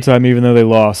to overtime even though they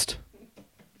lost.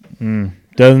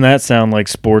 Doesn't that sound like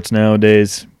sports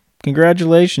nowadays?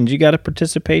 Congratulations, you got a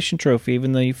participation trophy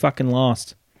even though you fucking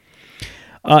lost.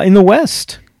 In the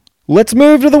West, let's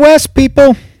move to the West,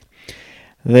 people.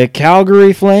 The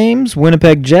Calgary Flames,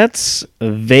 Winnipeg Jets,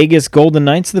 Vegas Golden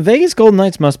Knights. The Vegas Golden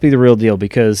Knights must be the real deal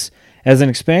because as an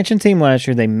expansion team last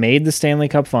year, they made the Stanley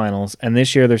Cup Finals, and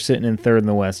this year they're sitting in third in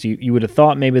the West. You would have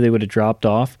thought maybe they would have dropped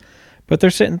off, but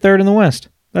they're sitting third in the West.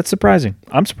 That's surprising.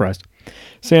 I'm surprised.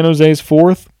 San Jose's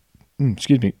fourth.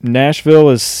 Nashville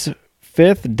is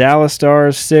fifth. Dallas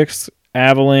Stars sixth.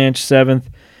 Avalanche seventh.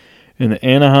 And the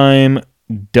Anaheim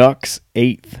Ducks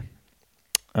eighth.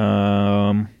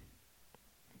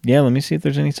 Yeah, let me see if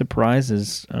there's any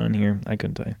surprises on here. I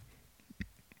couldn't tell you.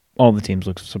 All the teams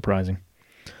look surprising.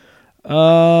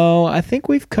 Oh, I think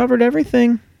we've covered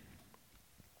everything.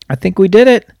 I think we did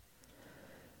it.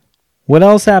 What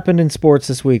else happened in sports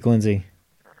this week, Lindsay?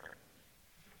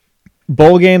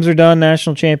 Bowl games are done.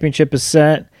 National championship is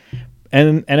set.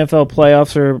 And NFL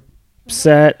playoffs are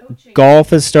set.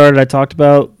 Golf has started. I talked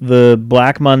about the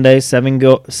Black Monday, seven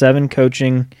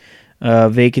coaching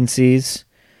vacancies.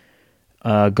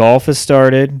 Golf has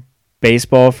started.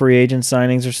 Baseball free agent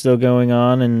signings are still going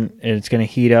on, and it's going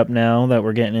to heat up now that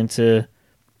we're getting into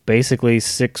basically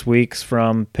 6 weeks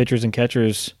from pitchers and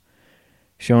catchers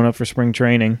showing up for spring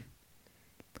training.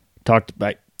 Talked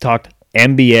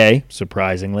NBA,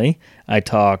 surprisingly. I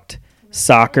talked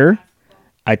soccer.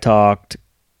 I talked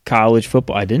college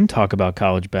football. I didn't talk about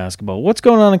college basketball. What's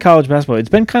going on in college basketball? It's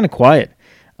been kind of quiet.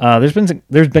 There's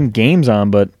been games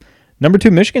on, but number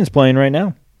 2 Michigan's playing right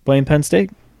now, playing Penn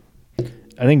State.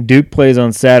 I think Duke plays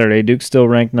on Saturday. Duke's still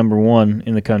ranked number 1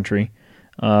 in the country.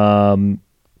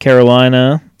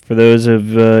 Carolina, for those of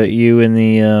you in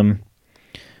the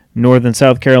North and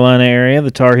South Carolina area,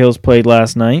 the Tar Heels played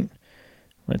last night.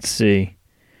 Let's see.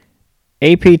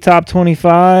 AP top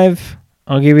 25.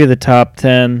 I'll give you the top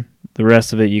 10. The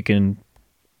rest of it you can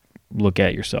look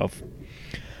at yourself.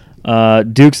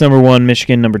 Duke's number 1,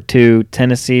 Michigan number 2,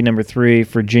 Tennessee number 3,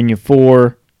 Virginia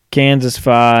 4, Kansas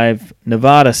 5,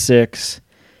 Nevada 6,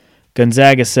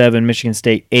 Gonzaga 7, Michigan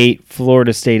State 8,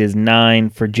 Florida State is 9,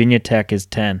 Virginia Tech is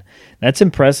 10. That's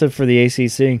impressive for the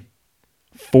ACC.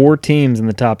 4 teams in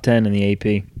the top 10 in the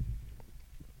AP.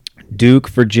 Duke,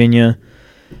 Virginia,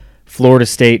 Florida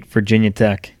State, Virginia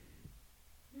Tech.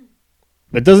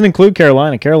 That doesn't include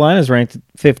Carolina. Carolina's ranked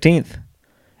 15th.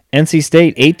 NC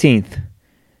State, 18th.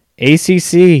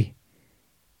 ACC,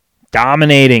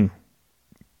 dominating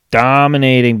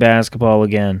basketball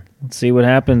again. Let's see what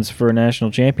happens for a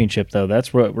national championship, though.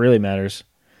 That's what really matters.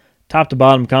 Top to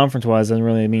bottom conference-wise doesn't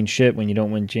really mean shit when you don't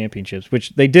win championships,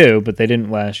 which they do, but they didn't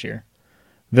last year.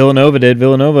 Villanova did.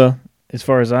 Villanova, as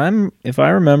far as if I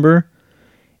remember,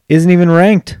 isn't even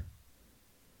ranked.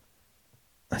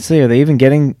 Let's see, are they even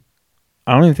getting...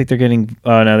 I don't even think they're getting...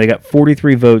 no, they got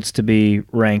 43 votes to be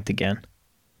ranked again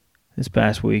this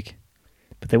past week.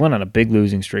 But they went on a big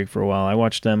losing streak for a while. I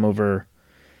watched them over...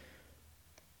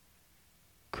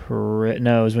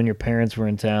 No, it was when your parents were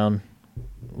in town.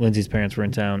 Lindsay's parents were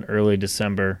in town early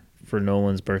December for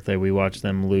Nolan's birthday. We watched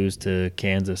them lose to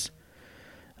Kansas.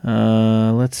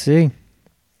 Let's see.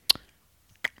 I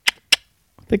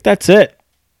think that's it.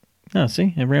 Oh,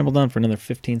 see? I rambled on for another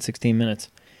 15, 16 minutes.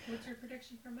 What's your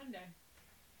prediction for Monday?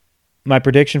 My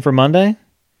prediction for Monday?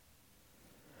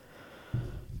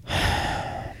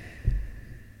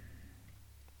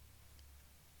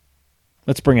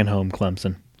 Let's bring it home,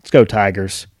 Clemson. Let's go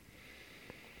Tigers.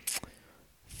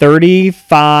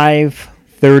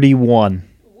 35-31.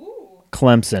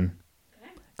 Clemson.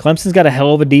 Clemson's got a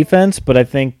hell of a defense, but I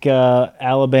think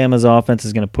Alabama's offense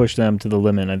is going to push them to the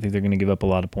limit. I think they're going to give up a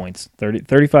lot of points.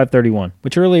 35-31,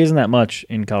 which really isn't that much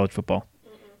in college football.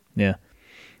 Yeah.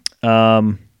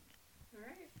 I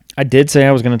did say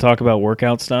I was going to talk about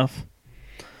workout stuff.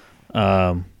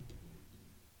 I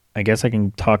guess I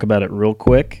can talk about it real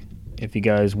quick if you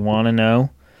guys want to know.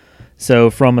 So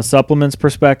from a supplements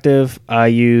perspective, I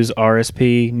use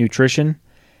RSP Nutrition.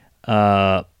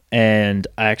 And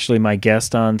actually my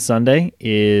guest on Sunday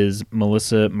is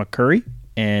Melissa McCurry,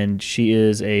 and she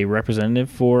is a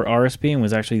representative for RSP and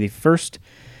was actually the first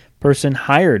person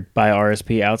hired by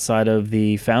RSP outside of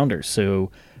the founders.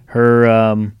 So her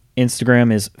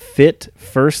Instagram is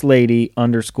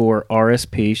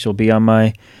fitfirstlady_RSP. She'll be on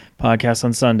my podcast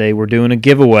on Sunday. We're doing a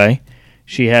giveaway.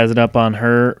 She has it up on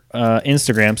her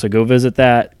Instagram, so go visit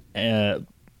that.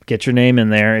 Get your name in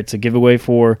there. It's a giveaway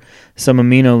for some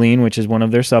AminoLean, which is one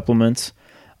of their supplements.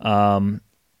 And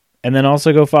then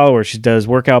also go follow her. She does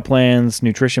workout plans,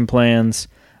 nutrition plans.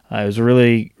 It was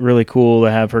really, really cool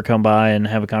to have her come by and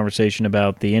have a conversation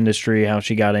about the industry, how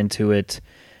she got into it,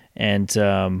 and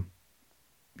the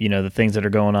things that are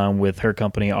going on with her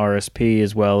company, RSP,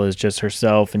 as well as just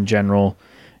herself in general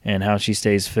and how she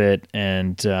stays fit.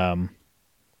 And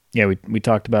we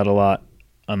talked about a lot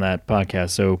on that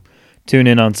podcast. So tune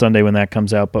in on Sunday when that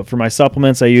comes out. But for my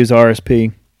supplements, I use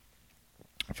RSP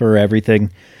for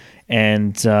everything.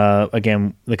 And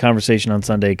again, the conversation on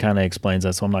Sunday kind of explains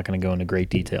that, so I'm not going to go into great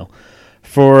detail.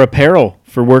 For apparel,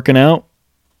 for working out,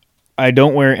 I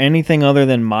don't wear anything other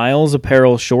than Miles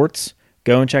Apparel shorts.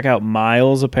 Go and check out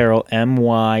Miles Apparel,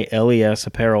 MYLES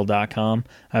apparel.com.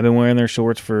 I've been wearing their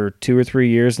shorts for 2 or 3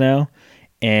 years now,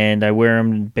 and I wear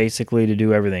them basically to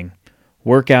do everything.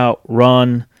 Workout,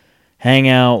 run, hang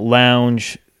out,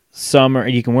 lounge, summer.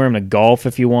 You can wear them to golf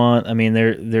if you want. I mean,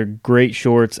 they're great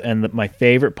shorts, and my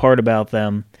favorite part about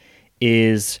them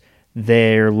is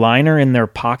their liner in their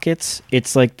pockets.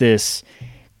 It's like this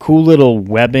cool little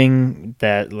webbing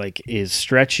that like is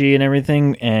stretchy and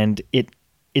everything, and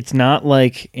it's not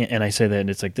like, and I say that, and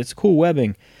it's like, this cool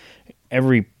webbing.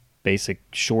 Every basic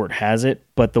short has it,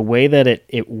 but the way that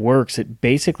it works, it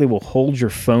basically will hold your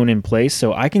phone in place.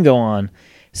 So I can go on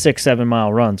 6-7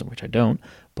 mile runs, which I don't,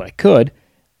 but I could.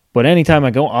 But anytime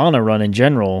I go on a run in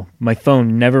general, my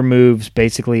phone never moves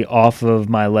basically off of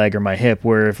my leg or my hip,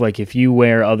 where if you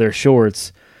wear other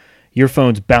shorts, your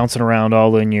phone's bouncing around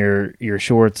all in your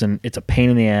shorts, and it's a pain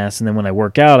in the ass. And then when I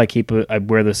work out, I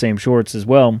wear the same shorts as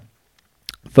well.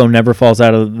 Phone never falls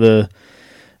out of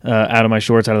my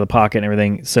shorts, out of the pocket and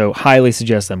everything. So highly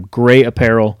suggest them. Great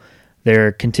apparel.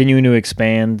 They're continuing to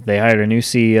expand. They hired a new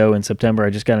CEO in September. I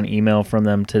just got an email from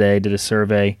them today. Did a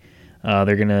survey.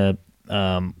 They're gonna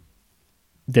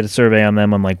did a survey on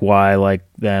them on like why I like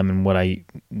them and what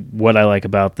I like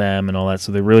about them and all that.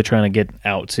 So they're really trying to get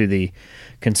out to the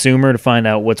consumer to find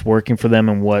out what's working for them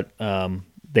and what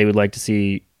they would like to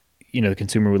see. The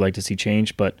consumer would like to see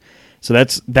change. But so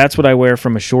that's what I wear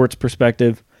from a shorts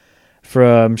perspective.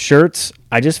 From shirts,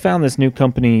 I just found this new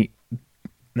company,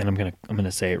 and I'm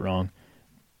gonna say it wrong.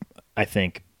 I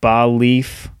think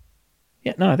Baleaf.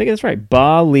 Yeah, no, I think that's right.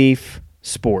 Baleaf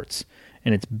Sports,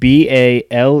 and it's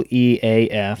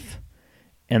BALEAF,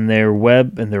 and their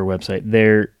website,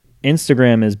 their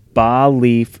Instagram is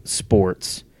Baleaf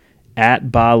Sports,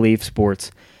 at Baleaf Sports,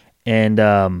 and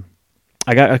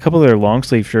I got a couple of their long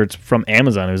sleeve shirts from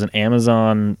Amazon. It was an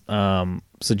Amazon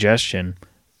suggestion,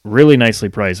 really nicely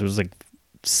priced. It was like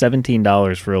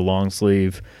 $17 for a long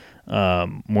sleeve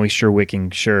moisture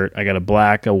wicking shirt. I got a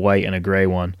black, a white, and a gray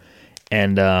one,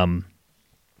 and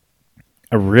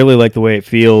I really like the way it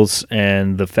feels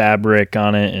and the fabric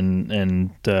on it,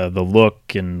 and the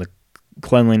look and the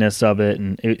cleanliness of it,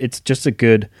 and it's just a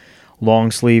good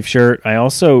long sleeve shirt. I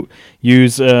also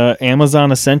use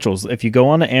Amazon Essentials. If you go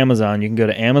on to Amazon, you can go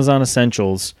to Amazon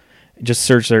Essentials, just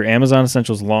search their Amazon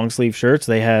Essentials long sleeve shirts.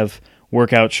 They have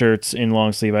workout shirts in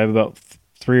long sleeve. I have about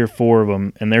 3 or 4 of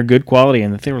them, and they're good quality,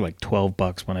 and they were like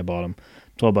 $12 when I bought them,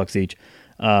 $12 each.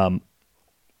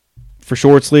 For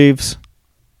short sleeves,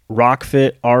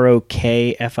 Rockfit,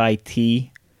 ROKFIT,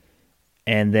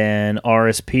 and then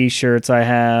RSP shirts I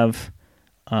have.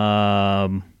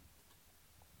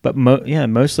 But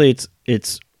mostly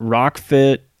it's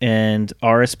Rockfit and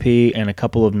RSP and a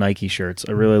couple of Nike shirts.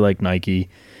 I really like Nike,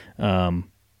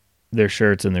 their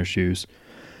shirts and their shoes.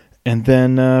 And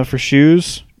then for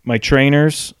shoes, my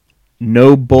trainers,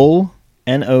 Nobull,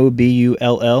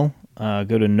 Nobull.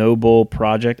 Go to Nobull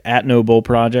Project, at Nobull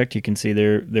Project. You can see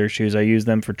their shoes. I use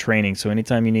them for training. So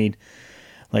anytime you need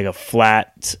like a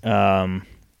flat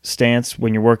stance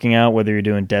when you're working out, whether you're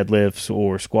doing deadlifts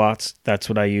or squats, that's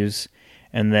what I use.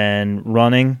 And then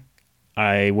running,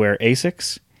 I wear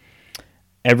Asics.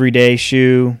 Everyday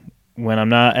shoe, when I'm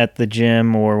not at the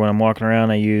gym or when I'm walking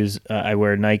around, I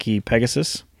wear Nike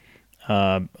Pegasus.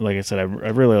 Like I said, I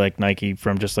really like Nike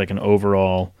from just like an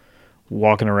overall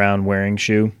walking around wearing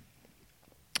shoe.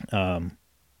 So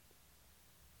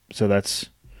those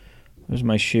are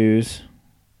my shoes,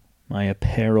 my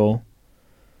apparel,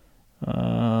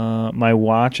 my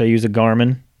watch. I use a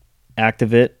Garmin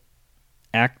Activit.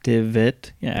 Yeah,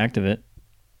 Activit.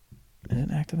 Is it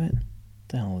Activit? What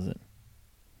the hell is it?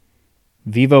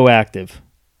 Vivo Active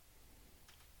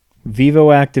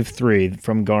 3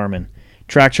 from Garmin.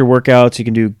 Tracks your workouts. You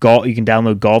can do golf. You can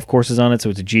download golf courses on it, so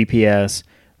it's a GPS.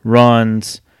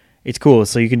 Runs. It's cool.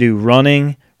 So you can do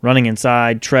running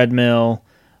inside, treadmill,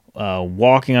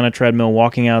 walking on a treadmill,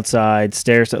 walking outside,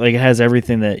 stairs. Like it has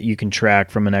everything that you can track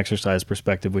from an exercise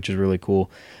perspective, which is really cool.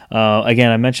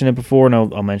 Again, I mentioned it before, and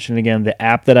I'll mention it again. The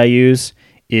app that I use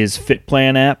is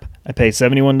FitPlan app. I pay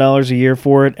 $71 a year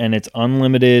for it, and it's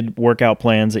unlimited workout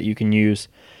plans that you can use.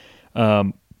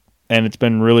 And it's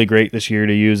been really great this year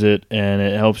to use it, and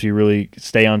it helps you really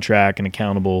stay on track and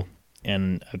accountable,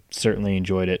 and I've certainly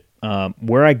enjoyed it.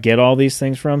 Where I get all these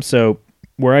things from, so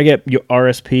where I get your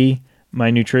RSP,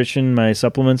 my nutrition, my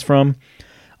supplements from,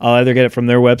 I'll either get it from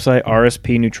their website,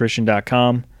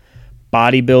 rspnutrition.com.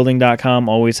 Bodybuilding.com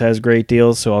always has great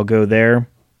deals, so I'll go there.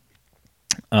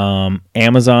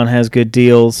 Amazon has good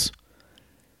deals.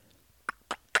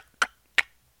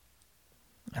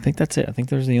 I think that's it. I think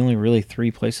there's the only really 3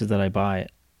 places that I buy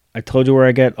it. I told you where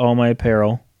I get all my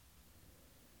apparel.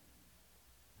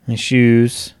 My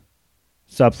shoes,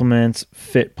 supplements,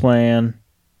 FitPlan.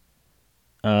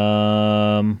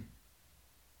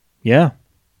 Yeah.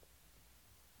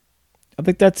 I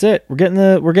think that's it. We're getting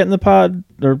the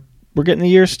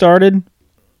year started.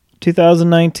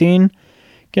 2019.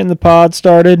 Getting the pod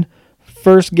started.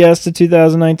 First guest of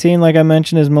 2019, like I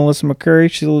mentioned, is Melissa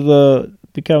McCurry. She'll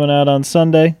be coming out on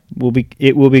Sunday.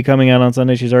 It will be coming out on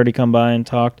Sunday. She's already come by and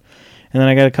talked. And then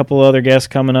I got a couple other guests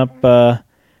coming up that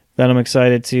I'm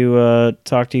excited to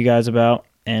talk to you guys about.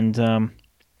 And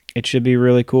it should be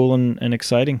really cool and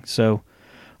exciting. So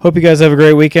hope you guys have a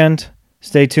great weekend.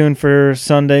 Stay tuned for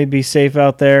Sunday. Be safe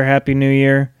out there. Happy New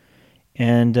Year.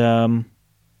 And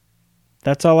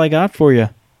that's all I got for you.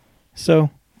 So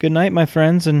good night, my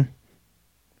friends, and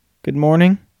good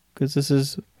morning, because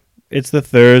it's the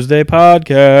Thursday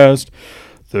podcast.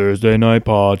 Thursday night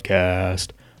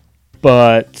podcast.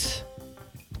 But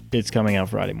it's coming out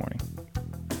Friday morning.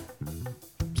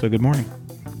 So good morning.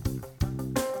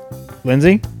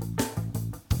 Lindsay?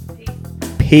 Peace.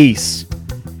 Peace.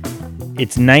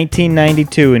 It's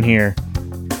 1992 in here.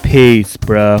 Peace,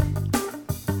 bruh.